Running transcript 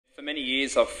For many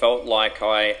years, I've felt like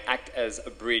I act as a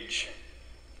bridge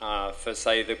for,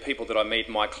 say, the people that I meet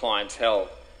in my clientele,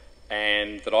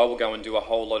 and that I will go and do a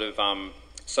whole lot of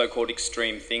so-called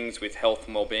extreme things with health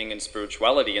and well-being and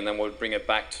spirituality, and then we'll bring it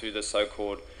back to the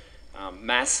so-called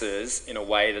masses in a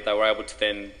way that they were able to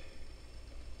then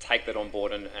take that on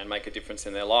board and make a difference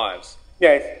in their lives.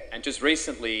 Yes. And just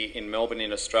recently in Melbourne,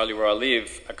 in Australia, where I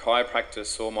live, a chiropractor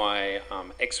saw my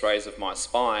x-rays of my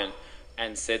spine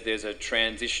and said there's a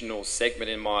transitional segment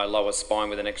in my lower spine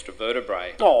with an extra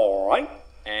vertebrae. All right.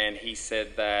 And he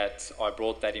said that I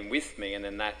brought that in with me, and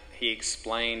then that he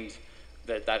explained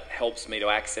that that helps me to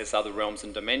access other realms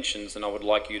and dimensions, and I would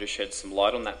like you to shed some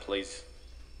light on that, please.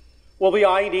 Well, the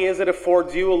idea is it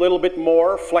affords you a little bit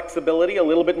more flexibility, a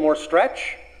little bit more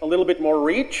stretch, a little bit more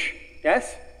reach.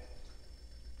 Yes?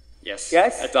 Yes.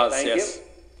 Yes? It does, Thank yes. you.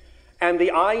 And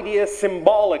the idea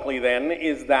symbolically then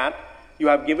is that you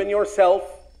have given yourself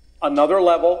another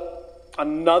level,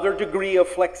 another degree of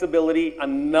flexibility,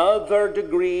 another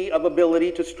degree of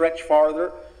ability to stretch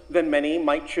farther than many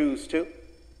might choose to.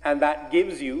 And that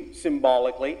gives you,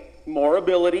 symbolically, more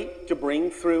ability to bring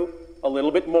through a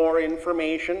little bit more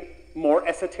information, more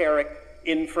esoteric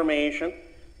information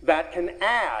that can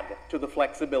add to the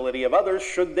flexibility of others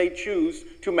should they choose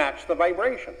to match the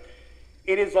vibration.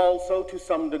 It is also, to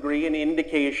some degree, an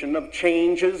indication of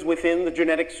changes within the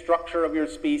genetic structure of your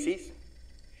species,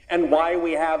 and why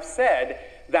we have said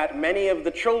that many of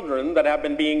the children that have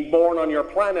been being born on your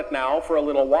planet now for a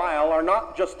little while are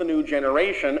not just a new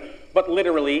generation, but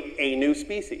literally a new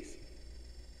species.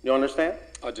 You understand?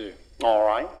 I do. All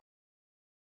right.